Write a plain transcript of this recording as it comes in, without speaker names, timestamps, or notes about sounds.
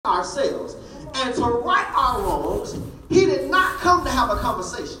ourselves. And to right our wrongs, he did not come to have a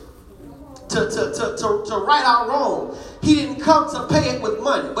conversation. To right our wrong, he didn't come to pay it with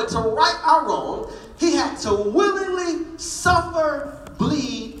money. But to right our wrong, he had to willingly suffer,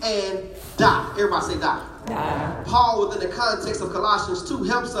 bleed, and die. Everybody say die. Paul, within the context of Colossians 2,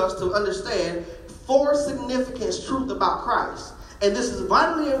 helps us to understand four significant truths about Christ. And this is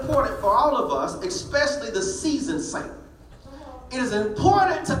vitally important for all of us, especially the seasoned saint. It is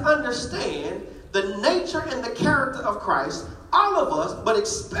important to understand the nature and the character of Christ, all of us, but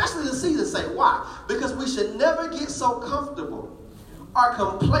especially the seasoned saint. Why? Because we should never get so comfortable or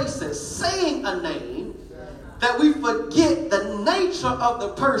complacent saying a name that we forget the nature of the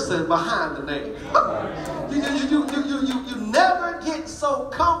person behind the name. You never get so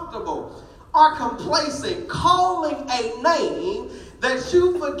comfortable or complacent calling a name that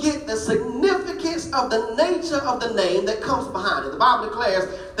you forget the significance of the nature of the name that comes behind it. The Bible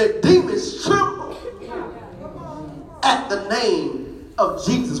declares that demons tremble at the name of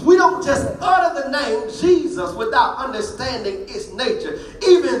Jesus. We don't just utter the name Jesus without understanding its nature.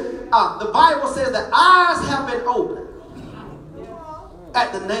 Even the Bible says that eyes have been opened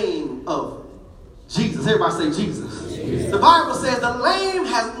at the name of Jesus. Everybody say Jesus. The Bible says the lame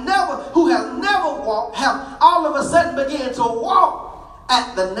who has never walked, have all of a sudden began to walk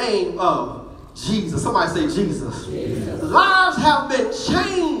at the name of Jesus. Somebody say Jesus. Lives have been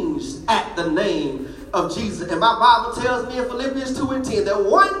changed at the name of Jesus. And my Bible tells me in Philippians 2:10 that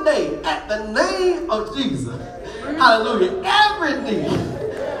one day at the name of Jesus, hallelujah, every knee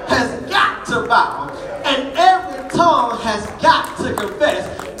has got to bow and every tongue has got to confess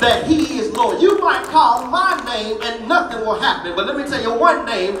that he is Lord. You might call my name and nothing will happen. But let me tell you one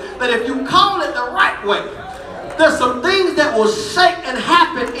name that if you call it the right way, there's some things that will shake and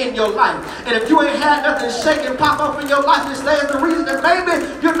happen in your life. And if you ain't had nothing shake and pop up in your life, it stands the reason that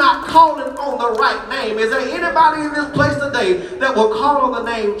maybe you're not calling on the right name. Is there anybody in this place today that will call on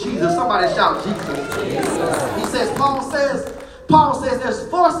the name Jesus? Somebody shout Jesus. He says, Paul says there's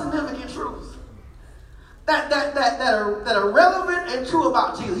four significant truths that are relevant and true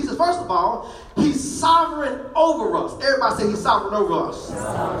about Jesus. He says, first of all, he's sovereign over us. Everybody say he's sovereign over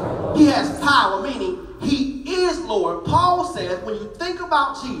us. He has power, meaning he is Lord. Paul says when you think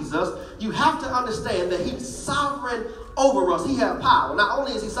about Jesus, you have to understand that he's sovereign over us. He has power. Not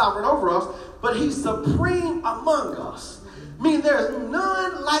only is he sovereign over us, but he's supreme among us. Meaning there's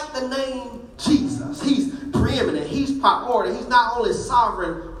none like the name Jesus. He's preeminent. He's priority. He's not only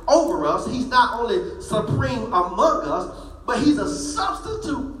sovereign over us, he's not only supreme among us, but he's a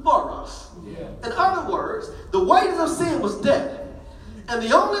substitute for us. In other words, the wages of sin was death. And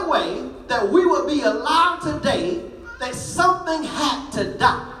the only way that we would be alive today, that something had to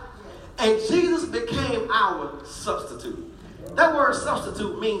die. And Jesus became our substitute. That word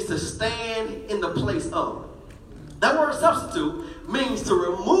substitute means to stand in the place of. That word substitute means to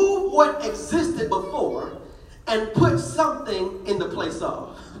remove what existed before and put something in the place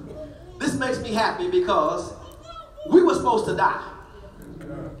of. This makes me happy because we were supposed to die.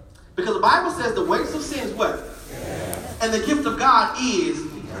 Because the Bible says the wages of sin is what? And the gift of God is.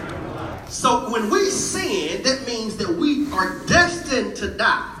 So when we sin, that means that we are destined to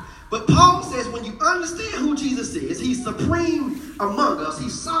die. But Paul says when you understand who Jesus is, he's supreme among us,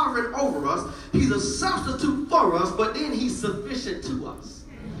 he's sovereign over us, he's a substitute for us, but then he's sufficient to us.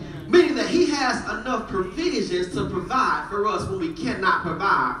 Meaning that he has enough provisions to provide for us when we cannot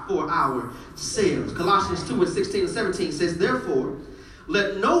provide for ourselves. Colossians 2:16-17 says, therefore,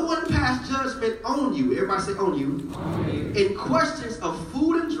 let no one pass judgment on you, everybody say on you, in questions of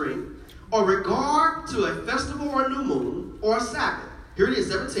food and drink, or regard to a festival or a new moon, or a Sabbath. Here it is,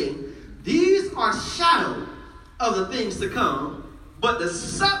 17. These are shadow of the things to come, but the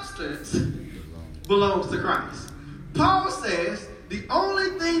substance belongs to Christ. Paul says the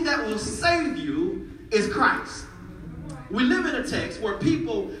only thing that will save you is Christ. We live in a text where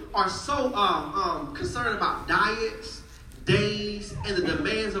people are so concerned about diets, days, and the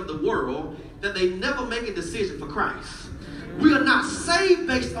demands of the world that they never make a decision for Christ. We are not saved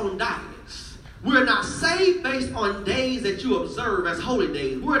based on diets. We are not saved based on days that you observe as holy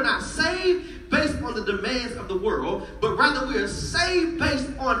days. We are not saved based on the demands of the world, but rather we are saved based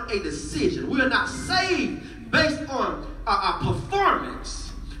on a decision. We are not saved based on a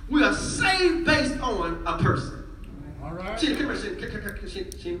performance. We are saved based on a person. All right. She didn't know she was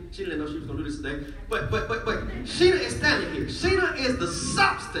going to do this today. But Sheena is standing here. Sheena is the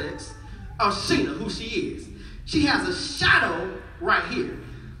substance of Sheena, who she is. She has a shadow right here.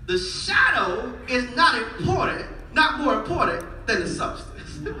 The shadow is not more important than the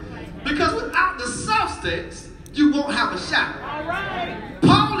substance. Because without the substance, you won't have a shadow. All right.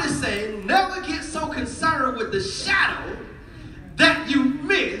 Paul is saying, never get so concerned with the shadow that you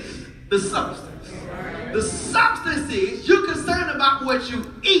miss the substance. The substance is you're concerned about what you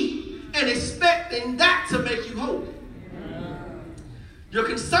eat and expecting that to make you holy. You're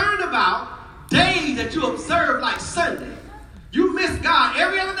concerned about days that you observe like Sunday. You miss God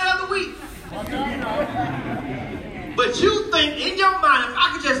every other day of the week. But you think in your mind, if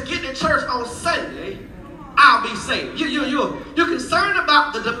I could just get to church on Sunday, I'll be saved. You're concerned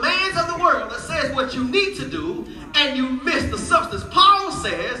about the demands of the world that says what you need to do, and you miss the substance. Paul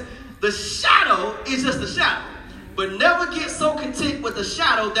says the shadow is just a shadow. But never get so content with the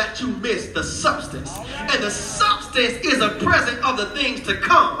shadow that you miss the substance. And the substance is a present of the things to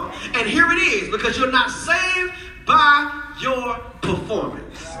come. And here it is, because you're not saved by your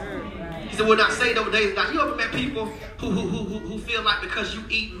performance. He said, we're not saved over days. Now, you ever met people who feel like because you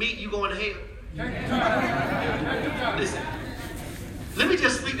eat meat, you going to hell? Listen, let me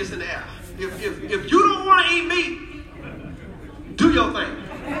just speak this in the air. If you don't want to eat meat, do your thing.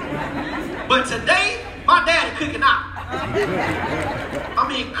 But today, my daddy cooking out. I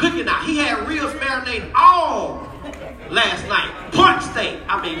mean, cooking out. He had ribs marinated all last night. Pork steak.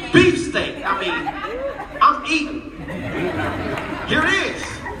 I mean, beef steak. I mean, I'm eating. Here it is.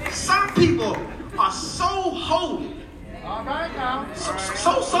 Some people are so holy. All right now.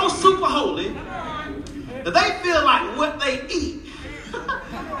 So super holy that they feel like what they eat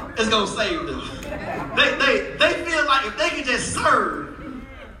is going to save them. They feel like if they can just serve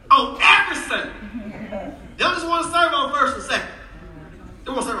on every Sunday. They don't just want to serve on first and second.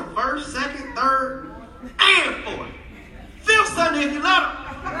 They want to serve on first, second, third, and fourth. Fifth Sunday if you let them.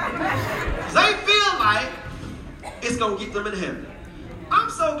 They feel like it's going to get them in heaven. I'm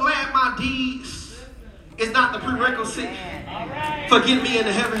so glad my deeds is not the prerequisite for getting me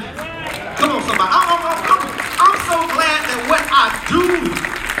into heaven. Come on, somebody. I'm so glad that what I do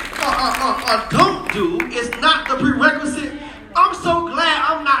or don't do is not the prerequisite. I'm so glad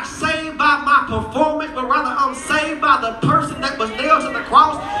I'm not saved by my performance, but rather I'm saved by the person that was nailed to the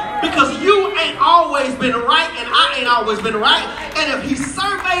cross, because you ain't always been right and I ain't always been right. And if he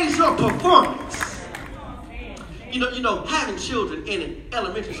surveys your performance, you know, having children in an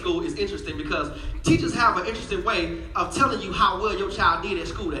elementary school is interesting because teachers have an interesting way of telling you how well your child did at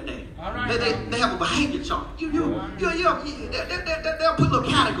school that day. Right, they have a behavior chart. They'll put little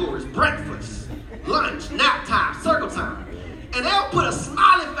categories: breakfast, lunch, nap time, circle time. And they'll put a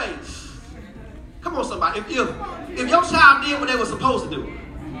smiley face. Come on, somebody. If your child did what they were supposed to do,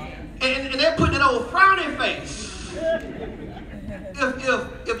 and they'll put that old frowning face.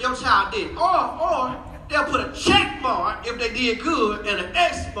 If your child did, or they'll put a check mark if they did good and an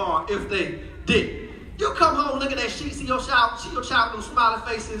X mark if they didn't. You come home, look at that sheet, see your child with them smiley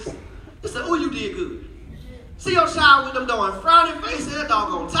faces. You say, "Oh, you did good." See your child with them doing frowning faces, that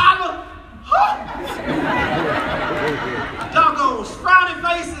doggone Tyler. Doggone frowning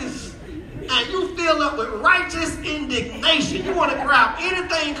faces, and you fill up with righteous indignation. You want to grab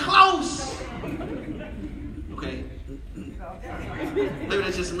anything close. Okay, maybe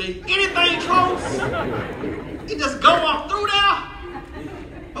that's just me. Anything close, you just go up through there.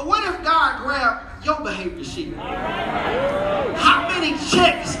 But what if God grabbed your behavior sheet? How many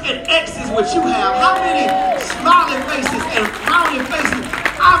checks and X's would you have? How many smiling faces and frowning faces?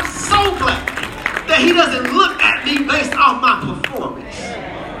 I'm so glad that he doesn't look at me based off my performance.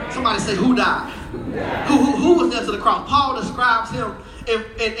 Somebody say, who died? Who was nailed to the cross? Paul describes him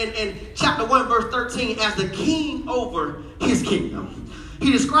in chapter 1, verse 13 as the king over his kingdom.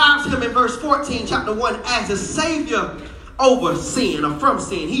 He describes him in verse 14, chapter 1, as the savior over sin or from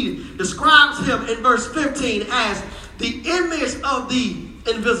sin. He describes him in verse 15 as the image of the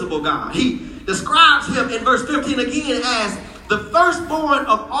invisible God. He describes him in verse 15 again as the firstborn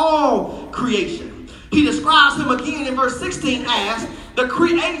of all creation. He describes him again in verse 16 as the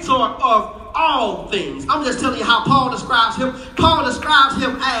creator of all things. I'm just telling you how Paul describes him. Paul describes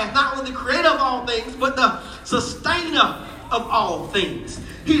him as not only the creator of all things, but the sustainer of all things.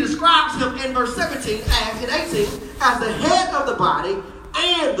 He describes him in verse 17 and 18 as the head of the body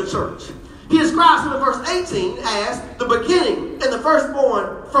and the church. He describes him in verse 18 as the beginning and the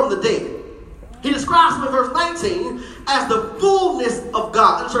firstborn from the dead. He describes him in verse 19 as the fullness of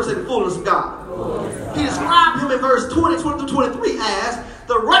God. The church said the fullness of God. He described him in verse 20 through 23 as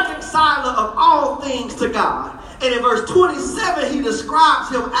the reconciler of all things to God. And in verse 27, he describes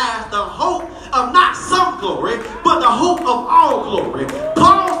him as the hope of not some glory, but the hope of all glory.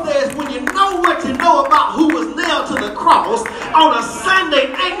 Paul says, when you know what you know about who was nailed to the cross, on a Sunday,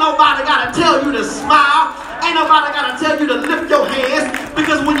 ain't nobody got to tell you to smile. Ain't nobody got to tell you to lift your hands,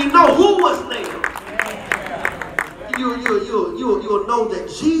 because when you know who was nailed, know that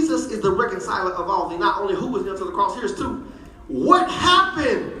Jesus is the reconciler of all things. Not only who was nailed to the cross, here's two. What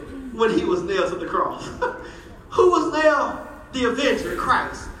happened when he was nailed to the cross? Who was nailed? The avenger,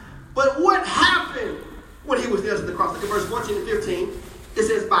 Christ. But what happened when he was nailed to the cross? Look at verse 14 and 15. It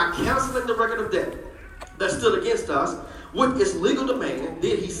says, by canceling the record of debt that stood against us with its legal demand,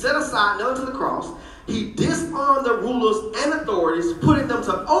 then he set aside, nailed to the cross. He disarmed the rulers and authorities, putting them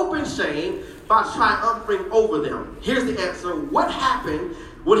to open shame by triumphing over them. Here's the answer. What happened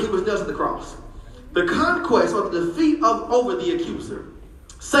when he was nailed to the cross? The conquest or the defeat over the accuser.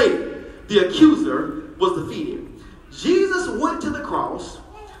 Satan, the accuser, was defeated. Jesus went to the cross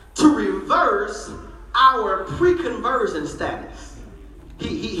to reverse our pre-conversion status.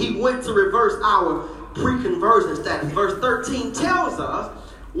 He went to reverse our pre-conversion status. Verse 13 tells us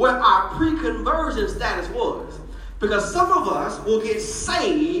what our pre-conversion status was. Because some of us will get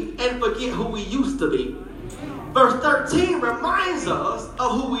saved and forget who we used to be. Verse 13 reminds us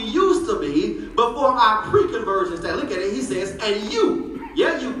of who we used to be before our pre-conversion status. Look at it. He says, and you,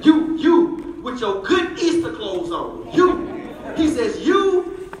 with your good Easter clothes on. He says,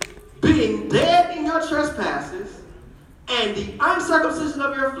 you being dead in your trespasses and the uncircumcision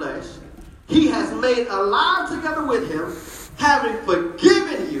of your flesh, he has made alive together with him, having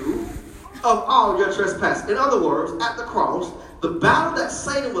forgiven you of all your trespasses. In other words, at the cross, the battle that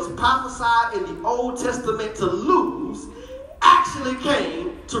Satan was prophesied in the Old Testament to lose actually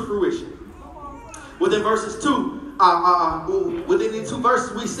came to fruition. Within verses 2, within these two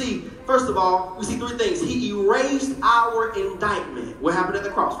verses, we see, first of all, we see three things. He erased our indictment. What happened at the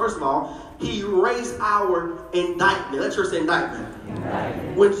cross? First of all, he erased our indictment. Let church say indictment.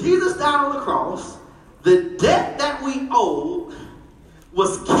 When Jesus died on the cross, the debt that we owed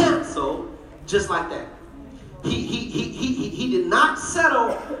was canceled just like that. He did not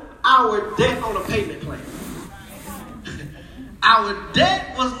settle our debt on a payment plan. Our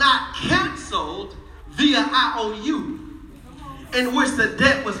debt was not canceled via IOU, in which the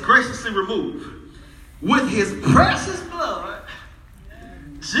debt was graciously removed. With his precious blood,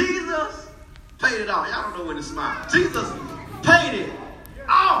 Jesus paid it all. Y'all don't know when to smile. Jesus paid it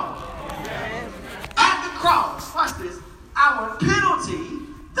all. At the cross, watch this, our penalty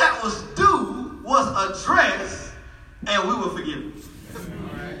that was due was addressed, and we were forgiven.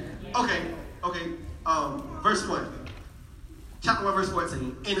 Okay. Verse 1. Chapter 1, verse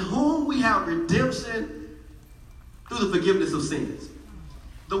 14. In whom we have redemption through the forgiveness of sins.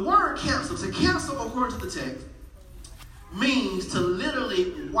 The word cancel, to cancel according to the text, means to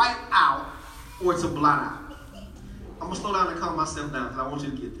literally wipe out or to blot out. I'm going to slow down and calm myself down because I want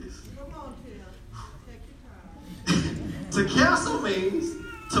you to get this. To cancel means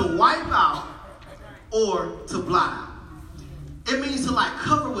to wipe out or to blot out. It means to like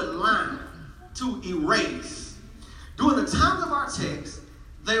cover with lime, to erase. During the time of our text,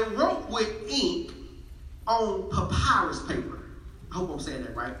 they wrote with ink on papyrus paper. I hope I'm saying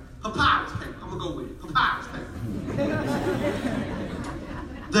that right. Papyrus paper. I'm going to go with it. Papyrus paper.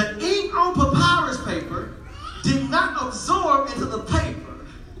 The ink on papyrus paper did not absorb into the paper,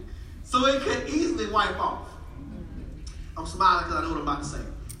 so it could easily wipe off. I'm smiling because I know what I'm about to say.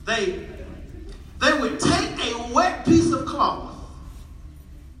 They would take a wet piece of cloth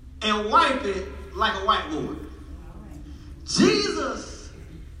and wipe it like a whiteboard. Jesus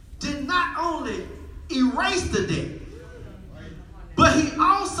did not only erase the debt, but he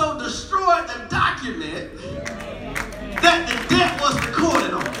also destroyed the document that the debt was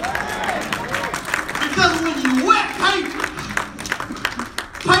recorded on. Because when you wet paper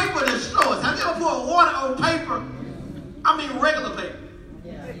destroys. Have you ever poured water on paper? I mean regular paper.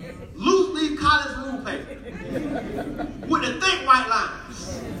 Loose leaf college rule paper. With the thick white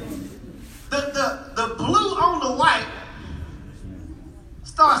lines. The blue on the white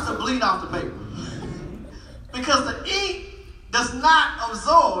starts to bleed off the paper. Because the ink does not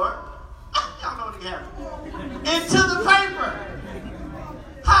absorb, y'all know what happened, into the paper.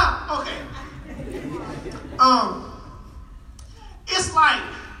 Okay. It's like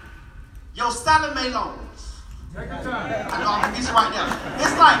your Sallie Mae loans. I know I'm gonna get you right now.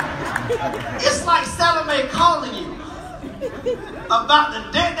 It's like Sallie Mae calling you about the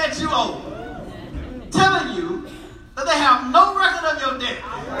debt that you owe, telling you that they have no record of your debt.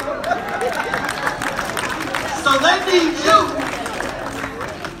 So they need you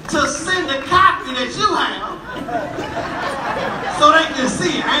to send a copy that you have so they can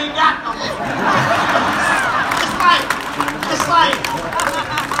see it. I ain't got no more. It's like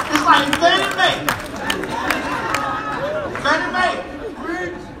Fannie Mae.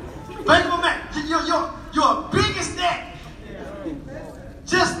 Your biggest debt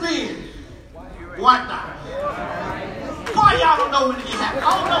just being wiped out. Boy, y'all don't know when to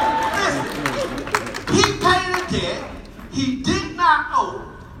he did not owe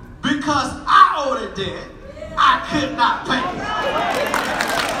because I owed a debt I could not pay.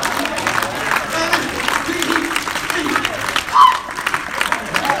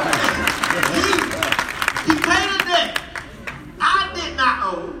 He paid a debt I did not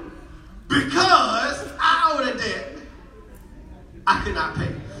owe because I owed a debt I could not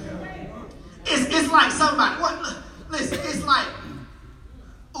pay. It's like somebody, listen, it's like,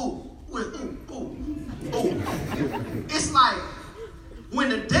 it's like when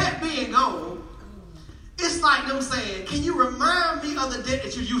the debt being gone, it's like them saying, can you remind me of the debt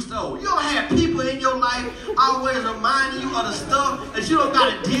that you used to owe? You don't have people in your life always reminding you of the stuff that you don't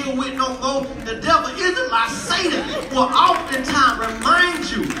got to deal with no more. The devil isn't like Satan will oftentimes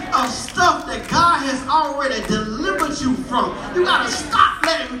remind you of stuff that God has already delivered you from. You got to stop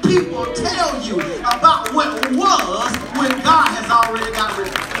letting people tell you about what was when God has already got rid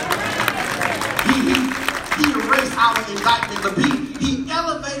of it. He erased our indictment, but he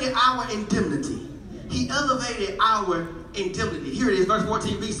elevated our indemnity. He elevated our indemnity. Here it is, verse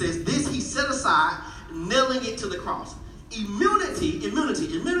 14b says, this he set aside, nailing it to the cross. Immunity denotes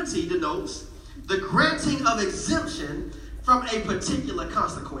the granting of exemption from a particular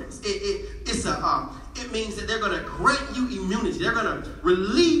consequence. It means that they're going to grant you immunity. They're going to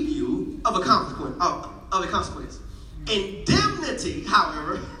relieve you of a consequence. Indemnity,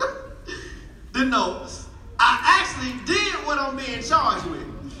 however, denotes I actually did what I'm being charged with,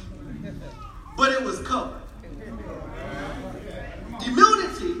 but it was covered.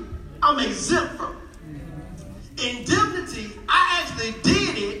 Immunity, I'm exempt from. Indemnity, I actually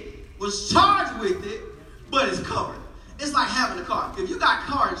did it, was charged with it, but it's covered. It's like having a car. If you got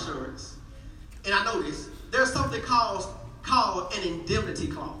car insurance, and I know this, there's something called an indemnity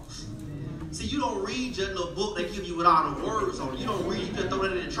clause. See, you don't read your little book they give you with all the words on it. You don't read, you just throw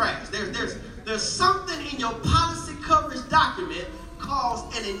it in the trash. There's something in your policy coverage document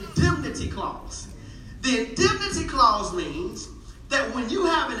called an indemnity clause. The indemnity clause means that when you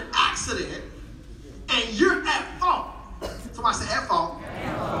have an accident and you're at fault, somebody say at fault.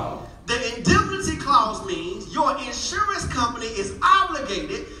 The indemnity clause means your insurance company is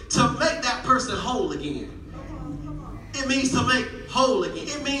obligated to make that person whole again. It means to make whole again.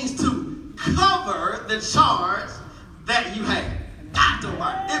 It means to cover the charge that you had.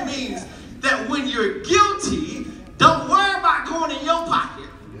 It means that when you're guilty, don't worry about going in your pocket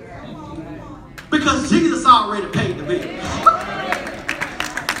because Jesus already paid the bill.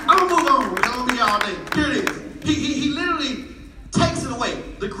 I'm going to move on. We're going to be all day. Here it is. He literally takes it away.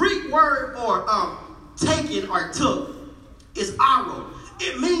 The Greek word for taken or took is aro.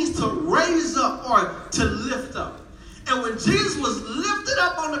 It means to raise up or to lift up. And when Jesus was lifted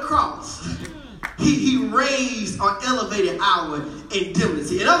up on the cross, he raised or elevated our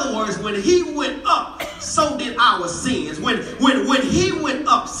indemnity. In other words, when he went up, so did our sins. When he went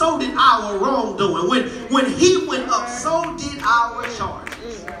up, so did our wrongdoing. When he went up, so did our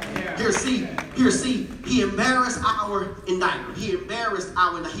charges. Here, see, he embarrassed our indictment. He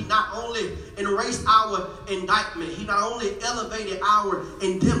not only erased our indictment, he not only elevated our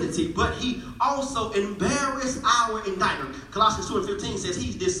indemnity, but he also embarrassed our indictment. Colossians 2:15 says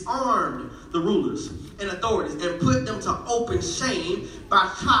he disarmed the rulers and authorities and put them to open shame by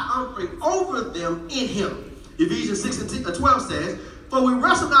triumphing over them in him. Ephesians 6:12 says, for we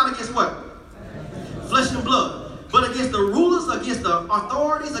wrestle not against what? Flesh and blood, but against the rulers, against the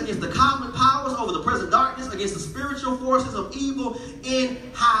authorities, against the cosmic powers over the present darkness, against the spiritual forces of evil in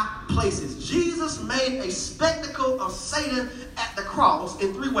high places. Jesus made a spectacle of Satan at the cross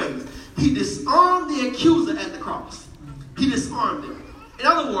in three ways. He disarmed the accuser at the cross. He disarmed him. In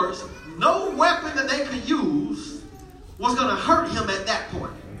other words, no weapon that they could use was going to hurt him at that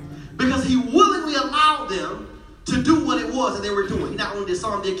point, because he willingly allowed them to do what it was that they were doing. He not only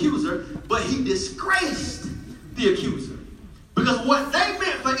disarmed the accuser, but he disgraced the accuser. Because what they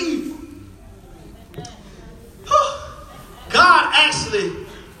meant for evil, God actually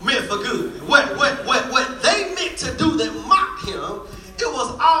meant for good. What they meant to do that mocked him, it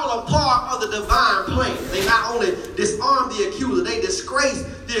was all a part of the divine plan. They not only disarmed the accuser, they disgraced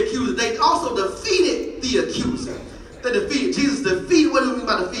the accuser. They also defeated the accuser. Jesus defeated. What do you mean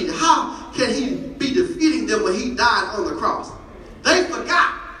by defeated? How can he be defeating them when he died on the cross? They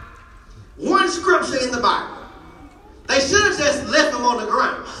forgot one scripture in the Bible. They should have just left him on the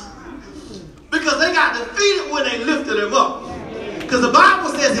ground, because they got defeated when they lifted him up. Because the Bible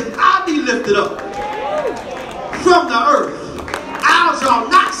says, if I be lifted up from the earth, I'll draw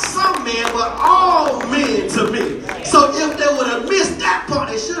not some men, but all men to me. So if they would have missed that part,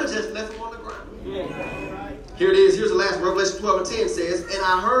 they should have just left him on the ground. Here it is. Here's the last. Revelation 12:10 says, and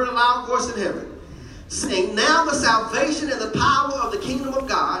I heard a loud voice in heaven saying, now the salvation and the power of the kingdom of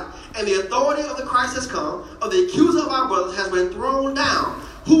God and the authority of the Christ has come, of the accuser of our brothers has been thrown down,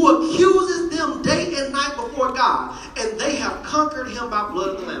 who accuses them day and night before God, and they have conquered him by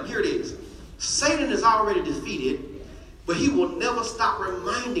blood of the Lamb. Here it is. Satan is already defeated, but he will never stop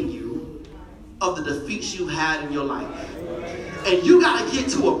reminding you of the defeats you've had in your life. And you got to get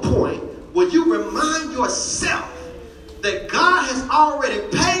to a point where you remind yourself that God has already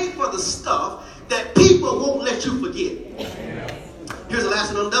paid for the stuff that people won't let you forget. Here's the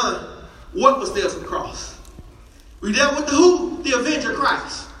last one I'm done. What was nailed to the cross? We dealt with the who? The avenger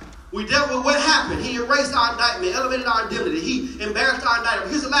Christ. We dealt with what happened. He erased our indictment, elevated our indemnity. He embarrassed our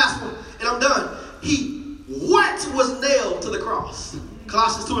indictment. Here's the last one, and I'm done. What was nailed to the cross?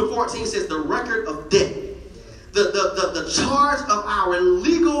 Colossians 2:14 says the record of debt. The charge of our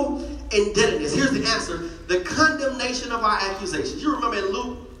legal indebtedness. Here's the answer. The condemnation of our accusations. You remember in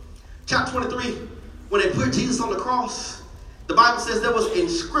Luke chapter 23, when they put Jesus on the cross, the Bible says there was an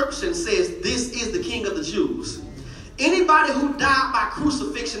inscription says, this is the King of the Jews. Anybody who died by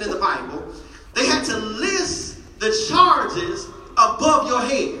crucifixion in the Bible, they had to list the charges above your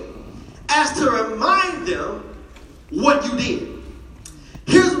head as to remind them what you did.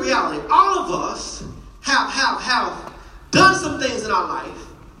 Here's the reality. All of us have done some things in our life,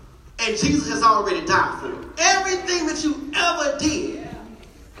 and Jesus has already died for it. Everything that you ever did,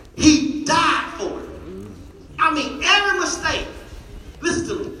 he died for it. I mean, every mistake. Listen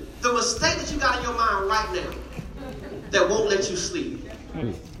to me. The mistake that you got in your mind right now that won't let you sleep.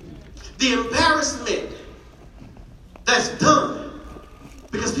 The embarrassment that's done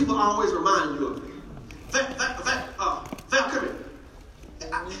because people always remind you of it. Val, come here.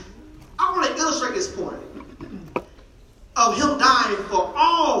 I want to illustrate this point of him dying for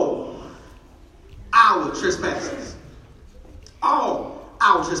all our trespasses. All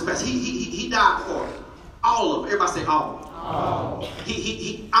our trespasses. He died for it. All of them. Everybody say all. All.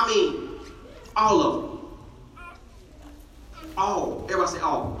 All of them. All. Everybody say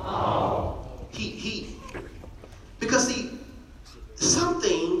all. All. Because see, some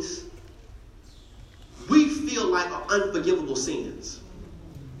things we feel like are unforgivable sins.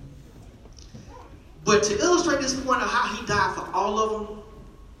 But to illustrate this point of how he died for all of them,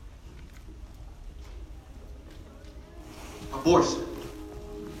 abortion.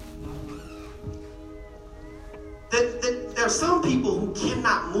 There are some people who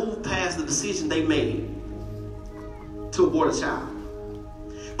cannot move past the decision they made to abort a child.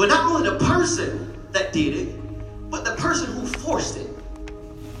 But not only the person that did it, but the person who forced it.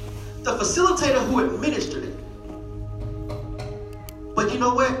 The facilitator who administered it. But you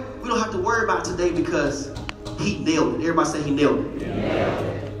know what? We don't have to worry about it today because he nailed it. Everybody say he nailed it.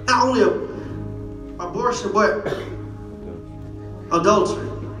 Yeah. Not only abortion, but adultery.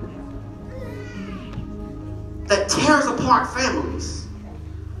 That tears apart families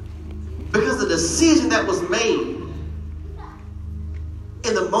because the decision that was made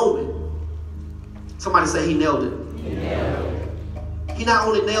in the moment. Somebody say he nailed it. Yeah. He not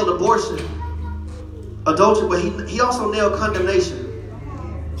only nailed abortion, adultery, but he also nailed condemnation.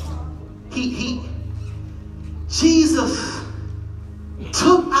 Jesus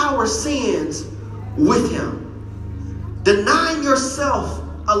took our sins with him, denying yourself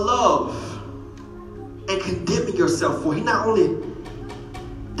a love and condemning yourself for. He not only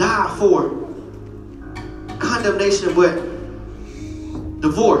died for condemnation, but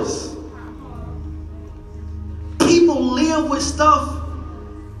divorce. People live with stuff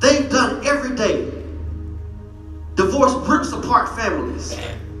they've done every day. Divorce rips apart families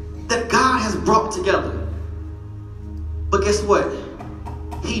that God has brought together. But guess what?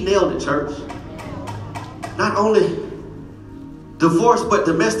 He nailed it, church. Not only divorce, but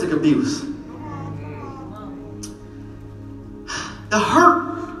domestic abuse. The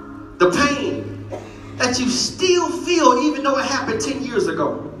hurt, the pain that you still feel even though it happened 10 years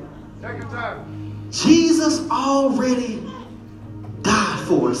ago. Take your time. Jesus already died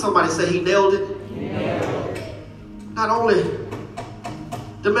for it. Somebody say he nailed it. Yeah. Not only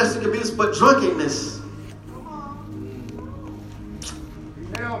domestic abuse, but drunkenness. He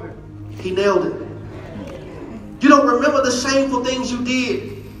nailed it. He nailed it. You don't remember the shameful things you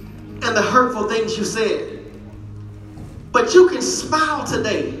did and the hurtful things you said. But you can smile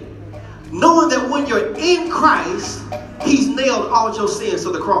today knowing that when you're in Christ, he's nailed all your sins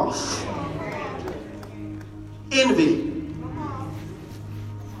to the cross. Envy.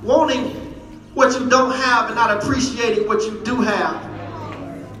 Wanting what you don't have and not appreciating what you do have.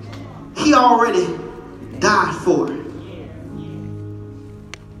 He already died for it.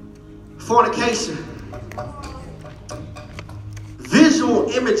 Fornication. Visual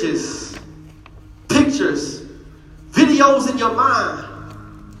images, pictures pictures, videos in your mind,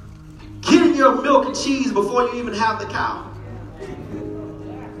 getting your milk and cheese before you even have the cow.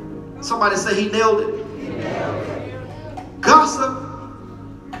 Somebody say he nailed it. Gossip,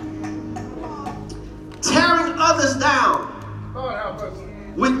 tearing others down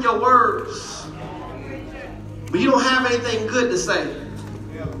with your words, but you don't have anything good to say.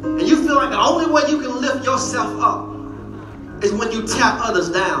 And you feel like the only way you can lift yourself up is when you tear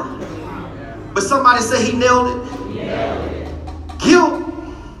others down. But somebody say he nailed it. Guilt,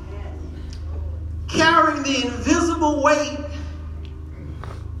 carrying the invisible weight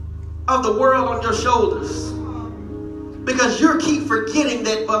of the world on your shoulders. Because you keep forgetting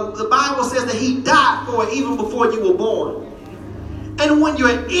that the Bible says that he died for it even before you were born. And when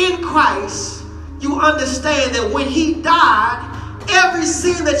you're in Christ, you understand that when he died, every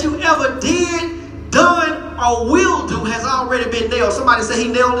sin that you ever did, done, or will do has already been nailed. Somebody say he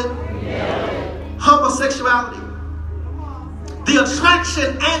nailed it. Homosexuality, the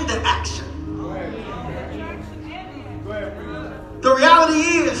attraction and the action. The reality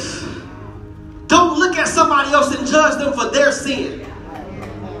is, don't look at somebody else and judge them for their sin.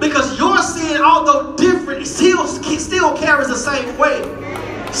 Because your sin, although different, still carries the same weight.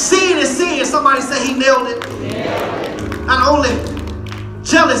 Sin is sin. Somebody say he nailed it. Not only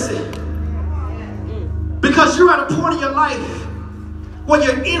jealousy, because you're at a point in your life where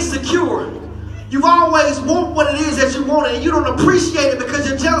you're insecure. You always want what it is that you want, and you don't appreciate it because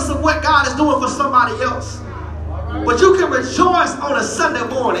you're jealous of what God is doing for somebody else. But you can rejoice on a Sunday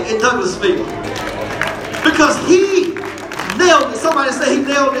morning in Douglasville because he nailed it. Somebody say he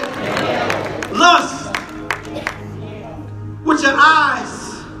nailed it. Lust with your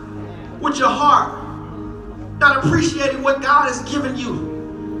eyes, with your heart, not appreciating what God has given you,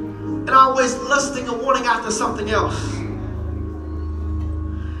 and always lusting and wanting after something else.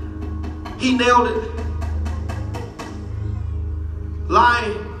 He nailed it.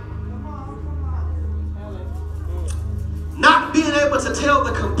 Lying. Not being able to tell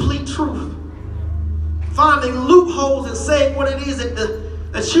the complete truth. Finding loopholes and saying what it is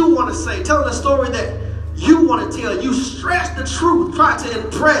that you want to say. Telling a story that you want to tell. You stretch the truth. Try to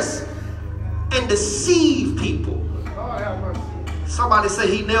impress and deceive people. Somebody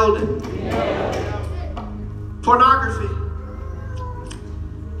say he nailed it. Pornography.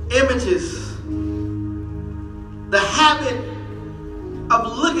 Images, the habit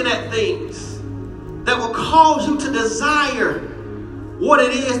of looking at things that will cause you to desire what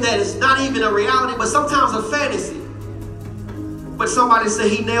it is that is not even a reality, but sometimes a fantasy. But somebody say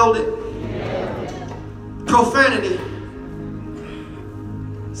he nailed it. Profanity.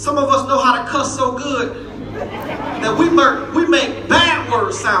 Some of us know how to cuss so good that we make bad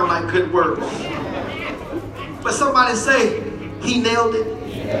words sound like good words. But somebody say he nailed it.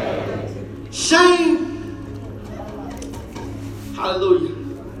 Shame. Hallelujah.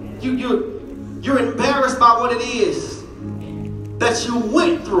 You're embarrassed by what it is that you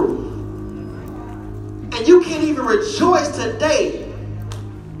went through. And you can't even rejoice today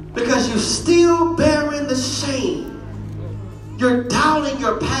because you're still bearing the shame. You're doubting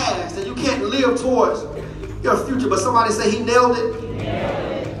your past and you can't live towards your future. But somebody say he nailed it.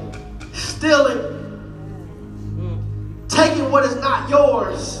 Stealing. Taking what is not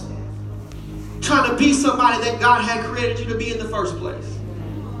yours, trying to be somebody that God had created you to be in the first place.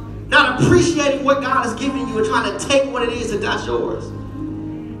 Not appreciating what God has given you and trying to take what it is that's not yours.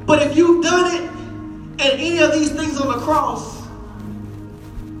 But if you've done it and any of these things on the cross,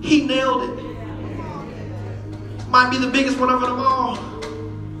 he nailed it. Might be the biggest one of them all.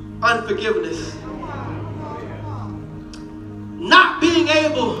 Unforgiveness. Not being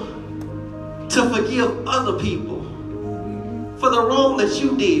able to forgive other people for the wrong that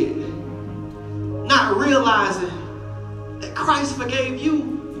you did, not realizing that Christ forgave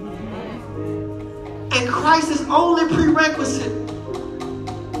you. And Christ is only prerequisite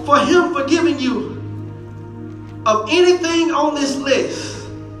for him forgiving you of anything on this list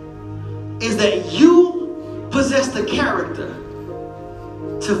is that you possess the character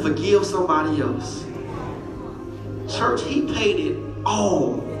to forgive somebody else. Church, he paid it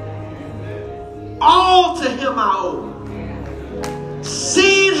all. All to him I owe.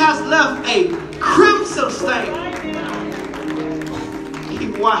 Sin has left a crimson stain. He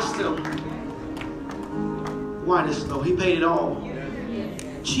washed them white as snow. He paid it all.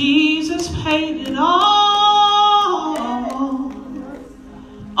 Jesus paid it all.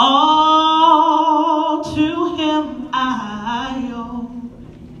 All to him I owe.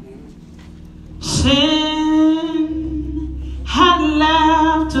 Sin had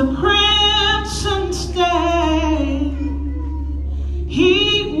left a crimson stain.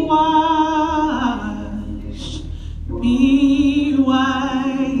 He washed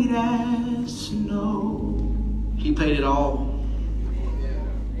it all.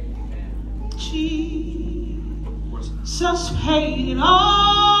 Jesus paid it all.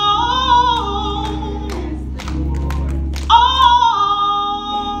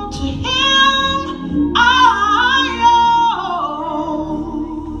 All to him I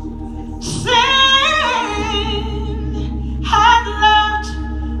owe. Sin had left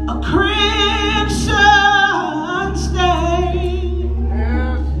a crimson stain.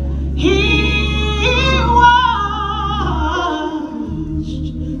 He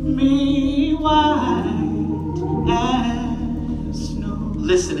washed me white as snow.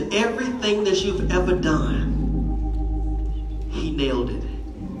 Listen, everything that you've ever done, he nailed it.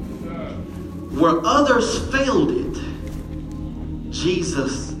 Where others failed it,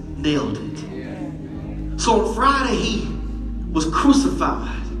 Jesus nailed it. So on Friday, he was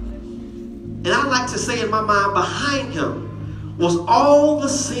crucified. And I like to say in my mind, behind him was all the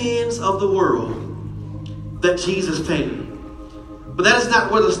sins of the world that Jesus paid. But that is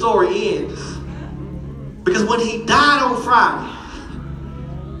not where the story ends. Because when he died on Friday,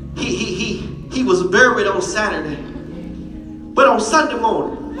 he was buried on Saturday. But on Sunday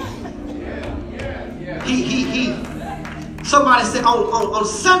morning, somebody said on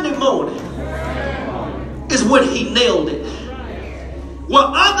Sunday morning is when he nailed it. Where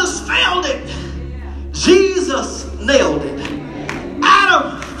others failed it, Jesus nailed it.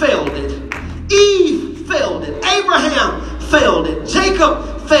 Adam failed it. Eve failed it. Abraham failed it. Jacob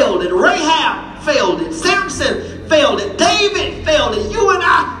failed it. Rahab failed it. Samson failed it. David failed it. You and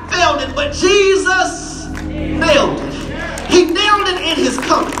I failed it. But Jesus nailed it. He nailed it in his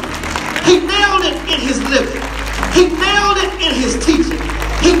coming. He nailed it in his living. He nailed it in his teaching.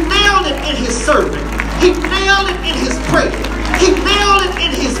 He nailed it in his serving. He nailed it in his prayer. He nailed it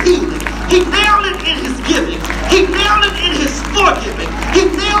in his healing. He nailed it in his giving. He nailed it in his forgiving. He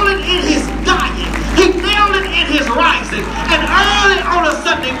nailed it in his dying. He nailed it in his rising. And early on a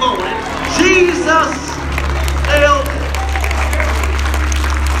Sunday morning, Jesus nailed it.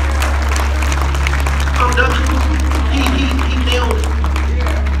 I'm done. He nailed it.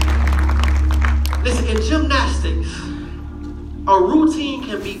 Listen, in gymnastics, a routine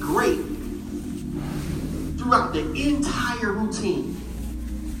can be great throughout the entire routine.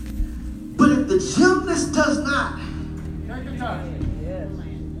 But if the gymnast does not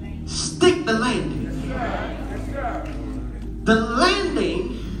stick the landing, the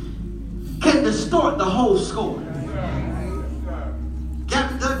landing can distort the whole score.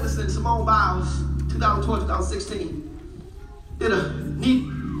 Gabby Douglas and Simone Biles, 2012-2016,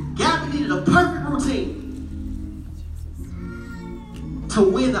 Gabby needed a perfect routine to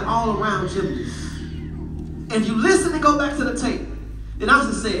win the all-around gymnast. And if you listen and go back to the tape, it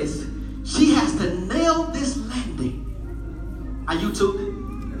also says she has to nail this landing. Are you tuned?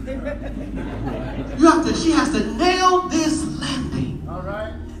 She has to nail this landing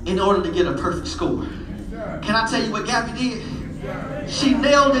in order to get a perfect score. Can I tell you what Gabby did? She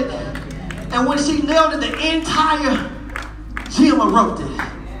nailed it. And when she nailed it, the entire gym erupted.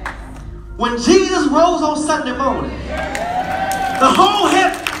 When Jesus rose on Sunday morning, the whole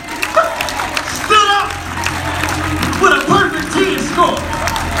heaven stood up with a perfect 10 score.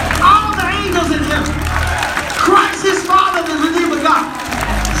 All the angels in heaven, Christ, his Father, the Redeemer God,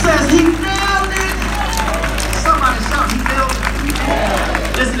 says he nailed it. Somebody shout, he nailed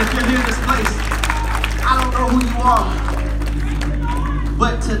it. Listen, if you're here in this place, I don't know who you are,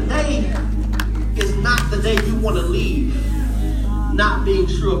 but today is not the day you want to leave not being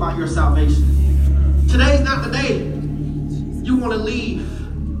sure about your salvation. Today's not the day you want to leave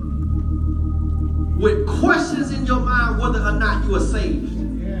with questions in your mind whether or not you are saved.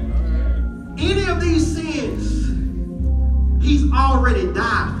 Any of these sins, he's already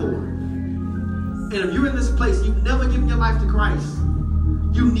died for. And if you're in this place, you've never given your life to Christ,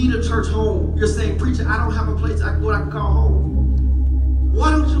 you need a church home. You're saying, preacher, I don't have a place I can go that I can call home.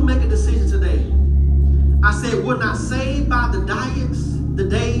 Why don't you make a decision today? I said, we're not saved by the diets, the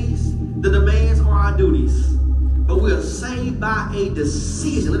days, the demands, or our duties. But we are saved by a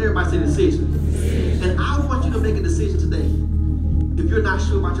decision. Let everybody say decision. And I want you to make a decision today. If you're not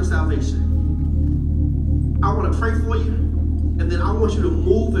sure about your salvation, I want to pray for you. And then I want you to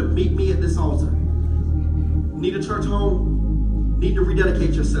move and meet me at this altar. Need a church home? Need to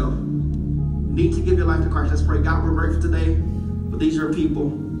rededicate yourself? Need to give your life to Christ? Let's pray. God, we're grateful today for these your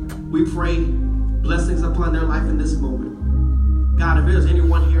people. We pray blessings upon their life in this moment. God, if there's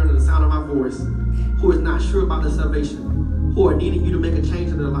anyone here under the sound of my voice who is not sure about their salvation, who are needing you to make a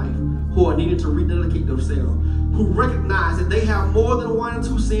change in their life, who are needing to rededicate themselves, who recognize that they have more than 1 or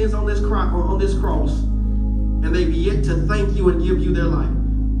 2 sins on this cross, and they've yet to thank you and give you their life.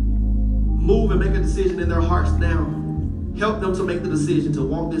 Move and make a decision in their hearts now Help them to make the decision to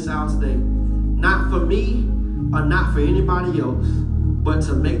walk this out today. Not for me or not for anybody else, but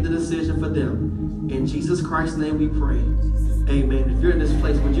to make the decision for them. In Jesus Christ's name we pray. Amen. If you're in this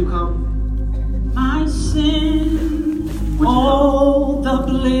place, would you come? My sin, all the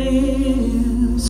bliss